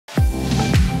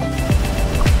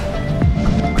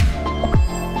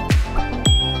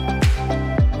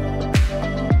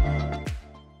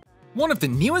One of the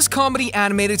newest comedy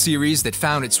animated series that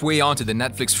found its way onto the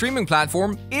Netflix streaming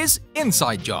platform is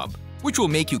Inside Job, which will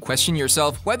make you question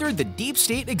yourself whether the deep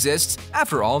state exists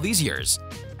after all these years.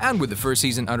 And with the first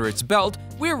season under its belt,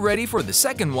 we're ready for the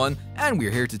second one, and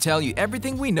we're here to tell you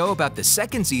everything we know about the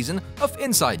second season of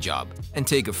Inside Job, and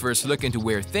take a first look into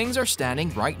where things are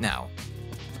standing right now.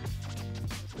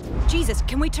 Jesus,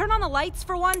 can we turn on the lights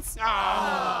for once?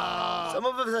 Some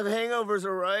of us have hangovers,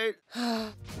 alright?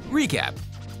 Recap.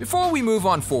 Before we move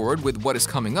on forward with what is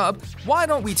coming up, why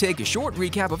don't we take a short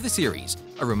recap of the series,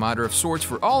 a reminder of sorts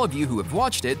for all of you who have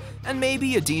watched it, and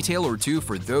maybe a detail or two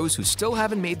for those who still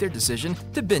haven't made their decision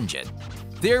to binge it.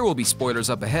 There will be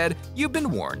spoilers up ahead, you've been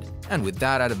warned. And with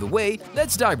that out of the way,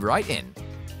 let's dive right in.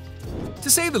 To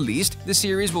say the least, the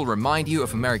series will remind you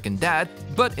of American Dad,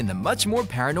 but in a much more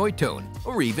paranoid tone,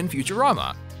 or even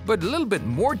Futurama. But a little bit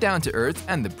more down to earth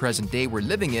and the present day we're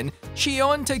living in,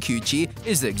 Shion Takeuchi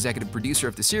is the executive producer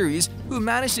of the series who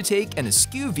managed to take an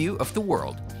askew view of the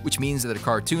world, which means that a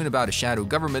cartoon about a shadow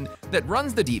government that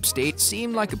runs the deep state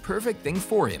seemed like a perfect thing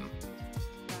for him.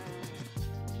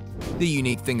 The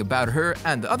unique thing about her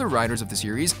and the other writers of the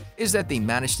series is that they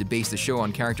managed to base the show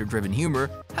on character-driven humor,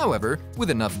 however,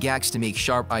 with enough gags to make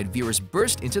sharp-eyed viewers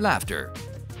burst into laughter.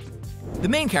 The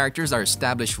main characters are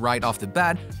established right off the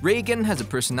bat. Reagan has a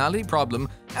personality problem,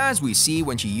 as we see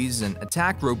when she uses an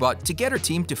attack robot to get her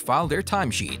team to file their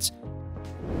timesheets.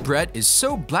 Brett is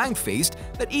so blank-faced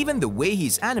that even the way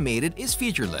he's animated is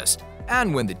featureless,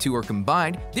 and when the two are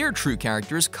combined, their true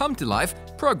characters come to life,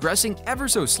 progressing ever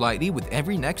so slightly with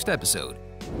every next episode.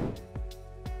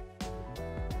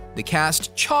 The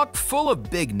cast, chock full of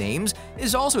big names,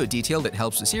 is also a detail that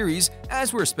helps the series,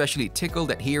 as we're especially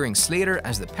tickled at hearing Slater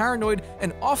as the paranoid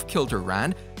and off-kilter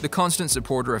Rand, the constant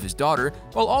supporter of his daughter,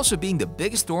 while also being the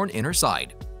biggest thorn in her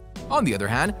side. On the other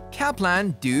hand,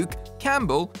 Caplan, Duke,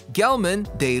 Campbell,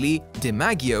 Gelman, Daly,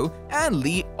 DiMaggio, and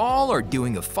Lee all are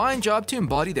doing a fine job to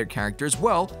embody their characters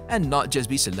well and not just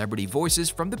be celebrity voices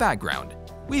from the background.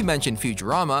 We mentioned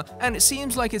Futurama, and it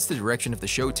seems like it's the direction of the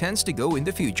show tends to go in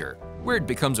the future, where it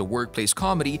becomes a workplace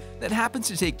comedy that happens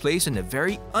to take place in a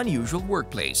very unusual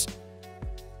workplace.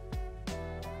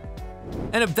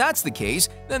 And if that's the case,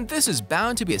 then this is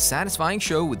bound to be a satisfying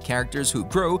show with characters who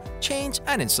grow, change,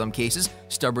 and in some cases,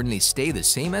 stubbornly stay the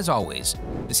same as always.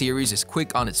 The series is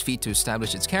quick on its feet to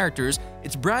establish its characters,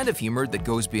 its brand of humor that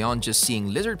goes beyond just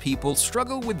seeing lizard people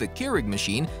struggle with the Keurig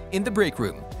machine in the break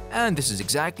room. And this is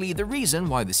exactly the reason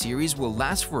why the series will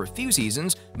last for a few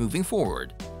seasons moving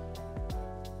forward.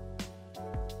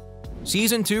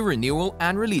 Season 2 renewal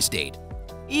and release date.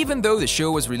 Even though the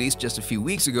show was released just a few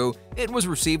weeks ago, it was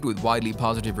received with widely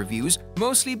positive reviews,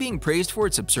 mostly being praised for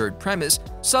its absurd premise,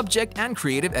 subject, and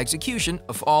creative execution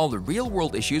of all the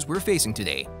real-world issues we're facing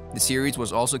today. The series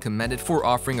was also commended for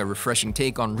offering a refreshing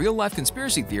take on real-life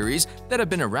conspiracy theories that have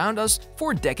been around us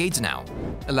for decades now.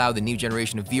 Allow the new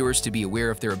generation of viewers to be aware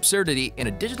of their absurdity in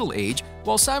a digital age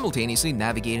while simultaneously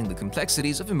navigating the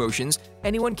complexities of emotions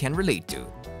anyone can relate to.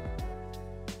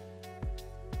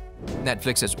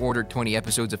 Netflix has ordered 20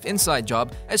 episodes of Inside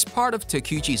Job as part of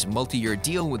Takeuchi's multi-year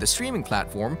deal with the streaming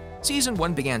platform. Season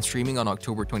 1 began streaming on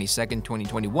October 22,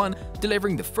 2021,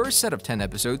 delivering the first set of 10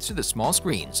 episodes to the small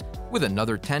screens, with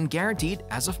another 10 guaranteed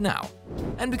as of now.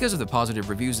 And because of the positive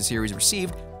reviews the series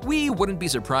received, we wouldn't be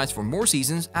surprised for more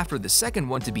seasons after the second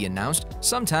one to be announced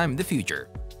sometime in the future.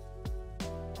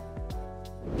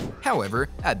 However,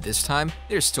 at this time,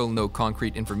 there's still no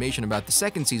concrete information about the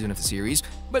second season of the series,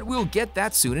 but we'll get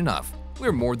that soon enough.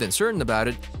 We're more than certain about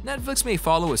it. Netflix may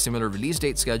follow a similar release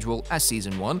date schedule as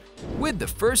Season 1, with the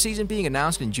first season being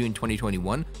announced in June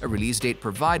 2021, a release date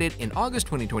provided in August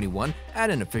 2021,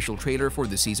 and an official trailer for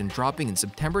the season dropping in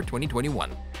September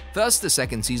 2021. Thus, the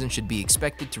second season should be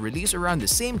expected to release around the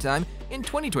same time in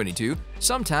 2022,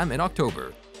 sometime in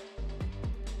October.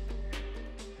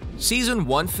 Season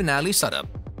 1 Finale Setup.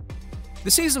 The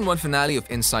Season 1 finale of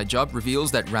Inside Job reveals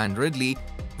that Rand Ridley,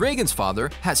 Reagan's father,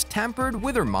 has tampered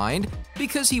with her mind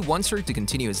because he wants her to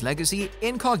continue his legacy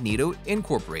in Cognito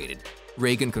Incorporated.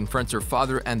 Reagan confronts her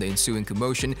father, and the ensuing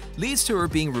commotion leads to her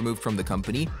being removed from the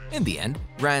company. In the end,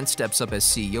 Rand steps up as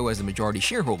CEO as the majority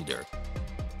shareholder.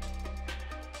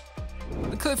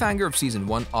 The cliffhanger of Season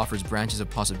 1 offers branches of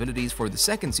possibilities for the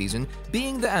second season.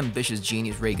 Being the ambitious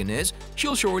genius Reagan is,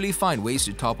 she'll surely find ways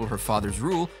to topple her father's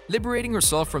rule, liberating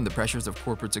herself from the pressures of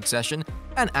corporate succession,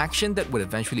 an action that would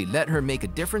eventually let her make a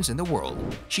difference in the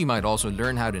world. She might also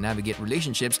learn how to navigate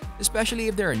relationships, especially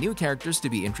if there are new characters to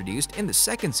be introduced in the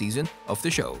second season of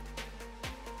the show.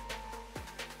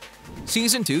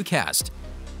 Season 2 cast.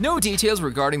 No details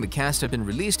regarding the cast have been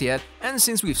released yet, and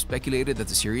since we've speculated that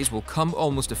the series will come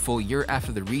almost a full year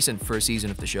after the recent first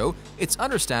season of the show, it's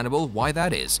understandable why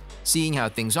that is. Seeing how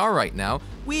things are right now,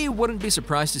 we wouldn't be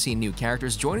surprised to see new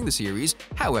characters joining the series,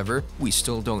 however, we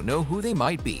still don't know who they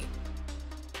might be.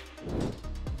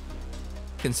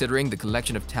 Considering the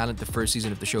collection of talent the first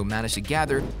season of the show managed to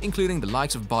gather, including the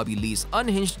likes of Bobby Lee's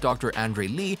unhinged Dr. Andre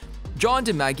Lee, John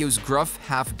DiMaggio's gruff,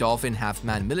 half-dolphin,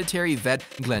 half-man military vet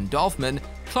Glenn Dolphman,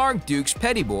 Clark Duke's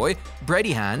petty boy,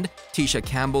 Brady Hand, Tisha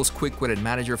Campbell's quick-witted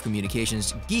manager of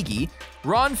communications Gigi,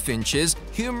 Ron Finch's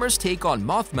humorous take on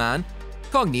Mothman,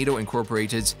 Cognito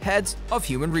Incorporated's heads of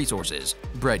human resources,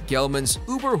 Brett Gelman's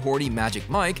uber-horny Magic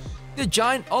Mike, the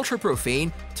giant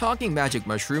ultra-profane Talking Magic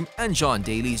Mushroom, and John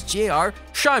Daly's J.R.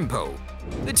 Shimpo,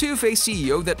 the two-faced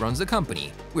CEO that runs the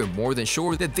company. We're more than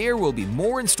sure that there will be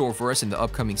more in store for us in the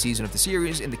upcoming season of the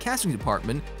series in the casting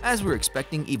department, as we're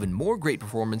expecting even more great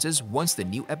performances once the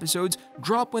new episodes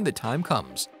drop when the time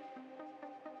comes.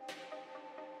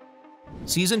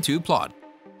 Season 2 Plot.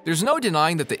 There's no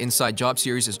denying that the Inside Job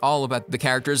series is all about the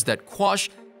characters that quash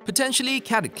potentially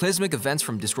cataclysmic events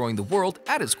from destroying the world.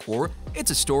 At its core, it's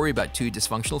a story about two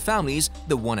dysfunctional families,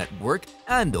 the one at work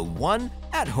and the one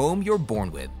at home you're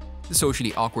born with. The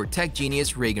socially awkward tech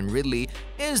genius Reagan Ridley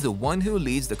is the one who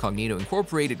leads the Cognito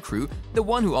Incorporated crew, the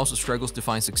one who also struggles to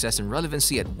find success and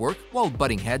relevancy at work while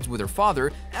butting heads with her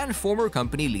father and former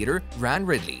company leader Ran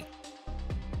Ridley.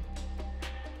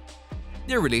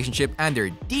 Their relationship and their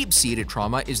deep-seated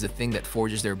trauma is the thing that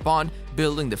forges their bond,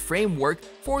 building the framework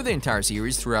for the entire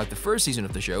series throughout the first season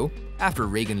of the show. After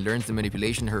Reagan learns the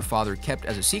manipulation her father kept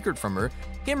as a secret from her,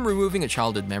 him removing a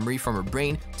childhood memory from her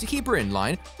brain to keep her in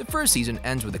line, the first season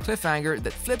ends with a cliffhanger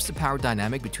that flips the power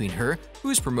dynamic between her,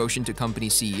 whose promotion to company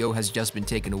CEO has just been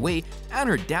taken away, and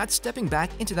her dad stepping back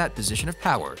into that position of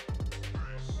power.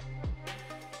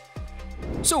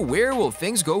 So where will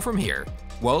things go from here?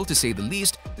 Well, to say the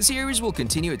least, the series will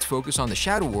continue its focus on the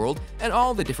Shadow World and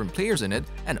all the different players in it,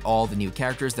 and all the new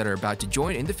characters that are about to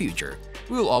join in the future.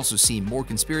 We will also see more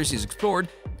conspiracies explored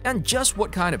and just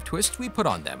what kind of twists we put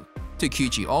on them.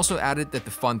 Takeuchi also added that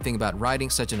the fun thing about writing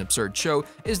such an absurd show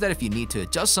is that if you need to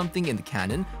adjust something in the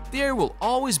canon, there will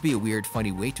always be a weird,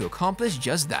 funny way to accomplish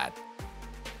just that.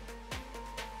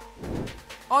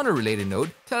 On a related note,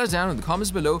 tell us down in the comments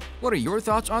below what are your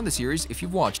thoughts on the series if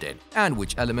you've watched it, and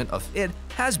which element of it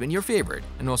has been your favorite.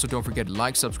 And also don't forget to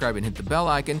like, subscribe, and hit the bell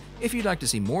icon if you'd like to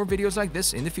see more videos like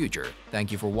this in the future.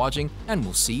 Thank you for watching, and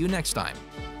we'll see you next time.